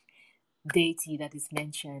 each deity that is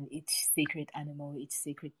mentioned, each sacred animal, each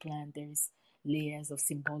sacred plant, there's layers of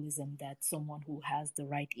symbolism that someone who has the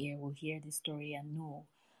right ear will hear the story and know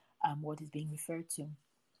what is being referred to.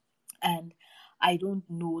 And I don't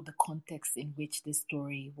know the context in which this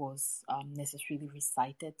story was necessarily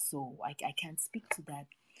recited, so I can't speak to that.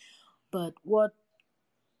 But what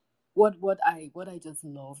I just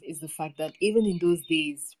love is the fact that even in those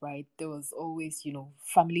days, right, there was always,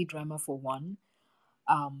 family drama for one,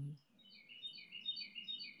 um,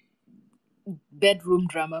 bedroom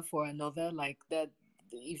drama for another. Like that,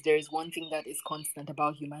 if there is one thing that is constant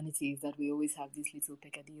about humanity, is that we always have these little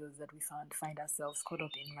peccadillos that we find ourselves caught up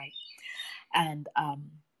in, right? And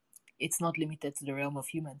it's not limited to the realm of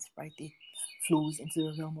humans, right? It flows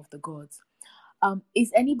into the realm of the gods.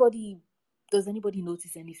 Is anybody Does anybody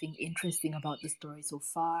notice anything interesting about the story so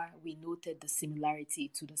far? We noted the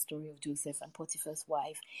similarity to the story of Joseph and Potiphar's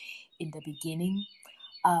wife in the beginning.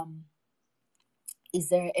 Um, is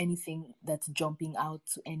there anything that's jumping out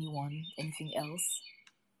to anyone? Anything else?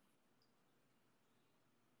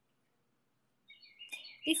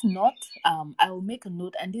 If not, I will make a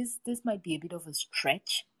note, and this might be a bit of a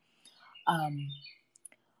stretch. Um,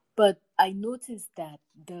 but I noticed that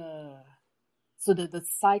the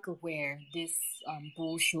cycle where this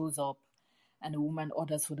bull shows up, and the woman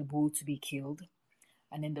orders for the bull to be killed,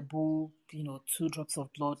 and then the bull, two drops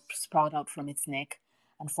of blood sprout out from its neck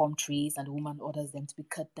and form trees, and the woman orders them to be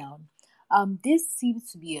cut down. This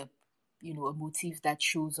seems to be a motif that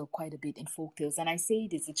shows up quite a bit in folk tales, and I say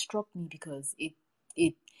this, it struck me because it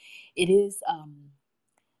it is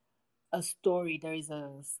a story. There is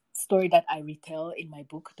a story that I retell in my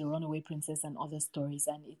book, The Runaway Princess and Other Stories,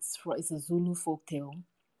 and it's a Zulu folk tale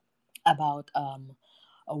about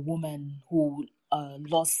a woman who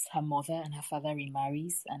lost her mother, and her father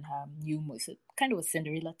remarries, and her new it's a kind of a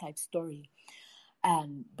Cinderella type story.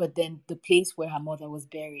 And but then the place where her mother was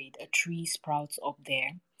buried, a tree sprouts up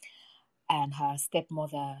there, and her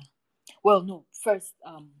stepmother. Well, no, first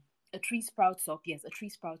a tree sprouts up. Yes, a tree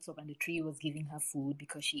sprouts up, and the tree was giving her food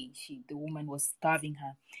because the woman was starving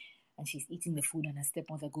her, and she's eating the food, and her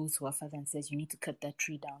stepmother goes to her father and says, "You need to cut that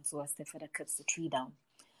tree down." So her stepfather cuts the tree down.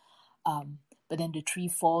 But then the tree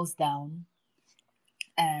falls down,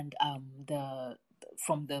 and the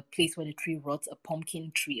from the place where the tree rots, a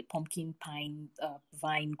pumpkin pine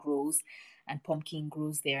vine grows, and pumpkin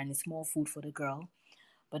grows there, and it's more food for the girl.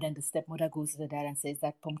 But then the stepmother goes to the dad and says,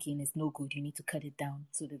 "That pumpkin is no good. You need to cut it down."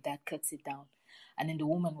 So the dad cuts it down, and then the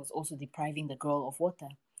woman was also depriving the girl of water.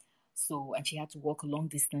 So, and she had to walk a long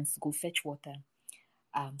distance to go fetch water.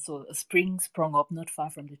 So a spring sprung up not far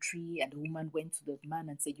from the tree, and the woman went to the man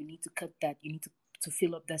and said, "You need to cut that. You need to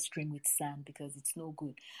fill up that stream with sand because it's no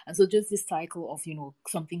good." And so just this cycle of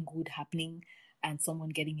something good happening and someone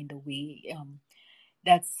getting in the way.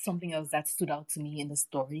 That's something else that stood out to me in the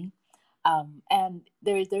story. And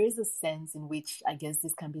there is a sense in which I guess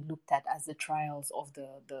this can be looked at as the trials of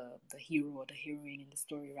the hero or the heroine in the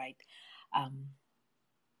story, right? Um,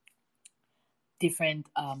 Different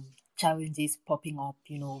challenges popping up,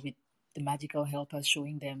 with the magical helpers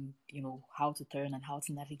showing them, how to turn and how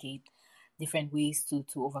to navigate different ways to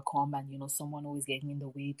overcome, and someone always getting in the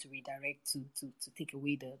way to redirect, to take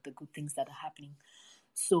away the good things that are happening.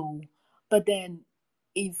 So, but then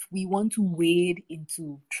if we want to wade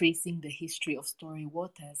into tracing the history of story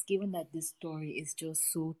waters, given that this story is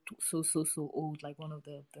just so old, like one of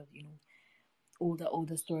the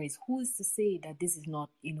older stories, who is to say that this is not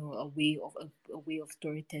a way of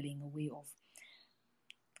storytelling, a way of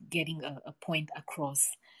getting a point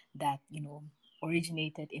across that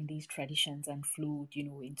originated in these traditions and flowed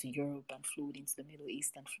into Europe and flowed into the Middle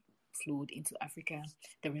East and flowed into Africa,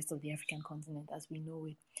 the rest of the African continent as we know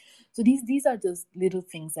it. So these are just little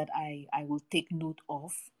things that I will take note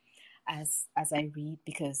of as I read,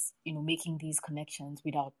 because making these connections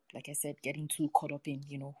without, like I said, getting too caught up in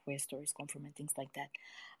where stories come from and things like that,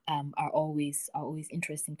 are always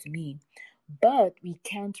interesting to me. But we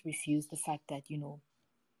can't refuse the fact that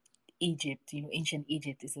Egypt, ancient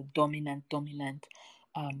Egypt is a dominant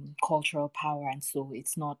cultural power, and so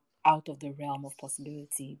it's not out of the realm of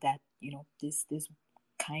possibility that this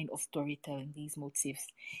kind of storytelling, these motifs,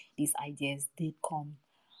 these ideas did come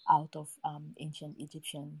out of ancient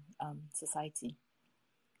Egyptian society.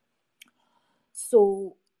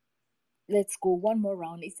 So let's go one more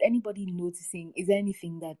round. Is anybody noticing? Is there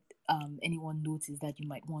anything that anyone noticed that you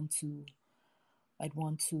might want to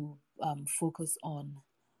focus on?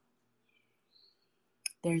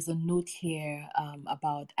 There's a note here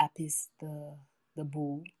about Apis the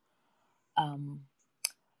bull,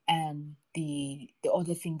 and the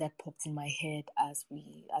other thing that popped in my head as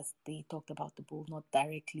they talked about the bull, not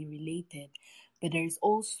directly related, but there's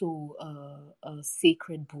also a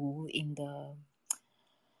sacred bull in the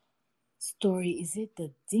story. Is it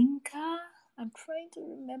the Dinka? I'm trying to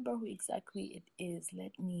remember who exactly it is.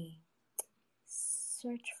 Let me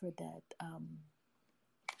search for that.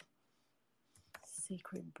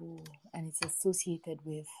 Sacred bull, and it's associated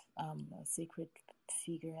with a sacred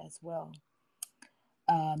figure as well.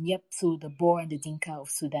 Yep, so the Boer and the Dinka of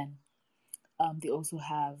Sudan. They also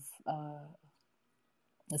have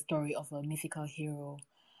the story of a mythical hero,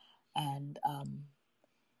 and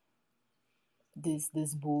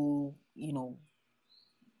this bull,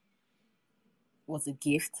 was a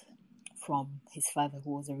gift from his father,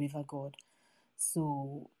 who was a river god.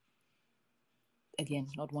 So again,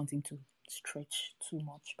 not wanting to stretch too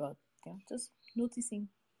much, but just noticing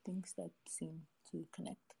things that seem to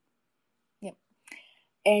connect. Yep.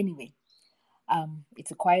 Anyway,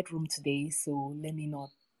 it's a quiet room today, so let me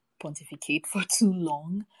not pontificate for too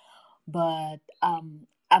long. But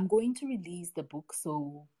I'm going to release the book,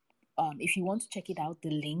 so if you want to check it out,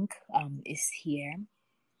 the link is here.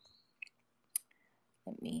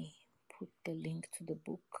 Let me put the link to the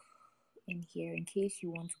book in here in case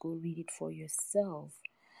you want to go read it for yourself.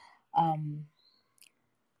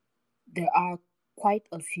 There are quite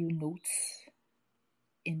a few notes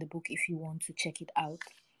in the book if you want to check it out.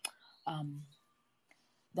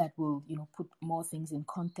 That will, put more things in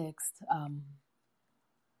context.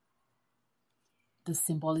 The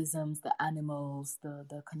symbolisms, the animals,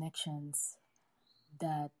 the connections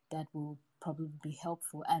that will probably be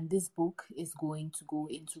helpful. And this book is going to go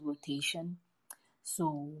into rotation.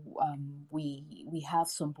 So we have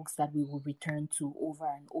some books that we will return to over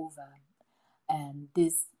and over. And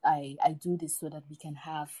this I do this so that we can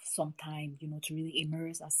have some time, to really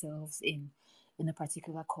immerse ourselves in a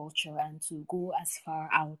particular culture and to go as far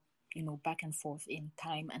out, back and forth in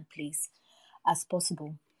time and place as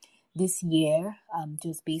possible. This year,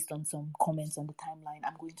 just based on some comments on the timeline,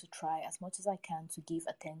 I'm going to try as much as I can to give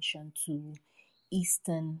attention to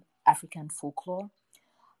Eastern African folklore,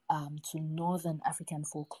 to Northern African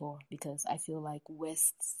folklore, because I feel like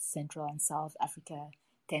West, Central, and South Africa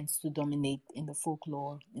tends to dominate in the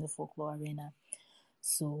folklore arena.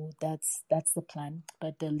 So that's the plan.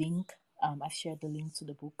 But the link, I've shared the link to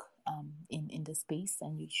the book in the space,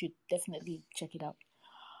 and you should definitely check it out.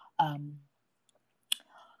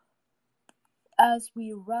 As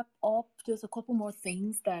we wrap up, just a couple more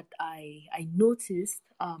things that I noticed.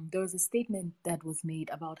 There was a statement that was made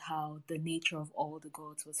about how the nature of all the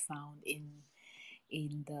gods was found in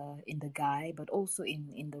the guy, but also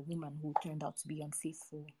in the woman who turned out to be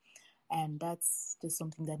unfaithful, and that's just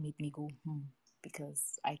something that made me go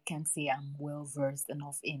because I can't say I'm well versed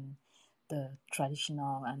enough in the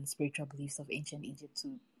traditional and spiritual beliefs of ancient Egypt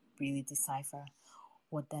to really decipher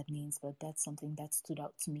what that means, but that's something that stood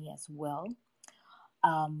out to me as well.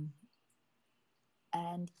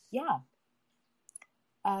 And yeah,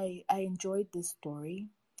 I enjoyed this story.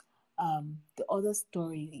 The other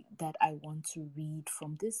story that I want to read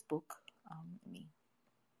from this book, let me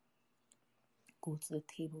go to the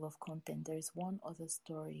table of content. There's one other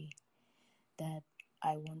story that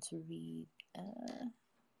I want to read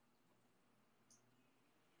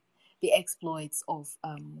the exploits of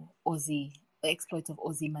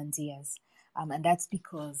Ozymandias, and that's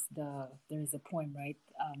because there is a poem, right?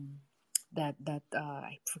 That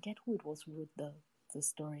I forget who it was who wrote the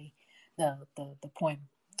story, the poem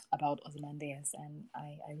about Ozymandias, and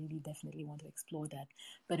I really definitely want to explore that.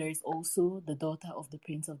 But there is also the daughter of the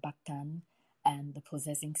Prince of Bactan and the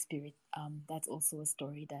possessing spirit. That's also a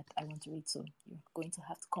story that I want to read. So you're going to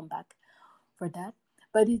have to come back for that.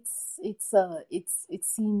 But it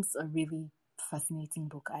seems a really fascinating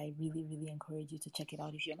book. I really really encourage you to check it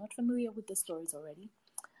out if you're not familiar with the stories already.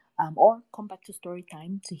 Or come back to story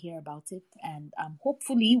time to hear about it. And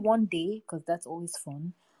hopefully one day, because that's always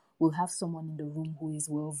fun, we'll have someone in the room who is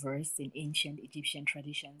well versed in ancient Egyptian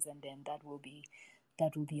traditions, and then that will be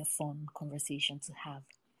a fun conversation to have.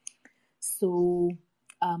 So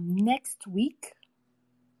next week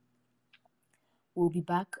we'll be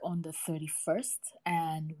back on the 31st,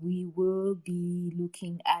 and we will be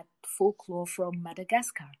looking at folklore from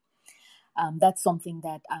Madagascar. That's something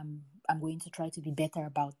that I'm going to try to be better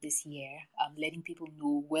about this year, letting people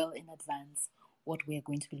know well in advance what we're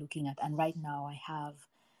going to be looking at. And right now, I have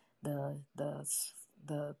the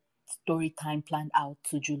story time planned out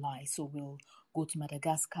to July. So we'll go to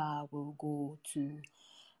Madagascar. We'll go to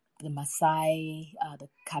the Maasai, the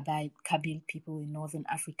Kabil people in northern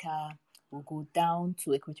Africa. We'll go down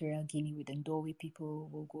to Equatorial Guinea with the Ndowe people.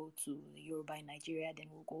 We'll go to Yoruba in Nigeria. Then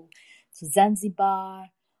we'll go to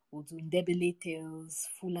Zanzibar. We'll do Ndebele tales,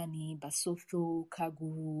 Fulani, Basotho,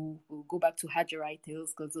 Kaguru. We'll go back to Hajarai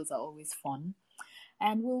tales because those are always fun.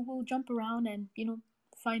 And we'll jump around and,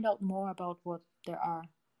 find out more about what there are,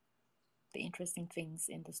 the interesting things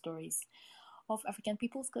in the stories of African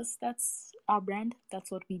peoples, because that's our brand.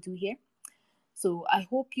 That's what we do here. So I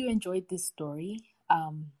hope you enjoyed this story.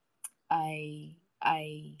 I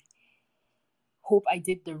hope I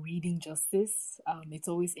did the reading justice. It's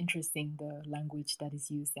always interesting, the language that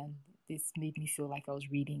is used, and this made me feel like I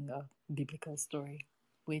was reading a biblical story,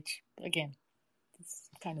 which again is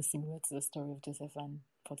kind of similar to the story of Joseph and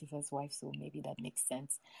Potiphar's wife, so maybe that makes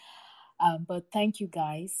sense. But thank you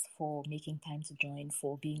guys for making time to join,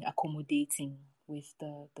 for being accommodating with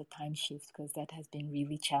the time shift, because that has been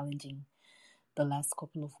really challenging the last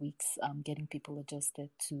couple of weeks, getting people adjusted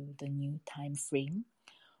to the new time frame.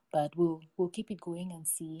 But we'll keep it going and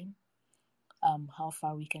see how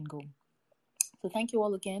far we can go. So thank you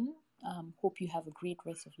all again. Hope you have a great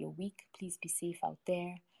rest of your week. Please be safe out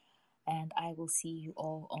there, and I will see you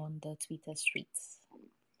all on the Twitter streets.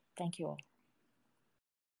 Thank you all.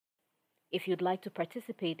 If you'd like to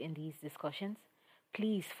participate in these discussions,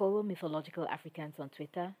 please follow Mythological Africans on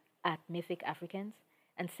Twitter @Mythic Africans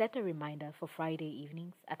and set a reminder for Friday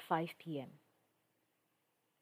evenings at 5 p.m.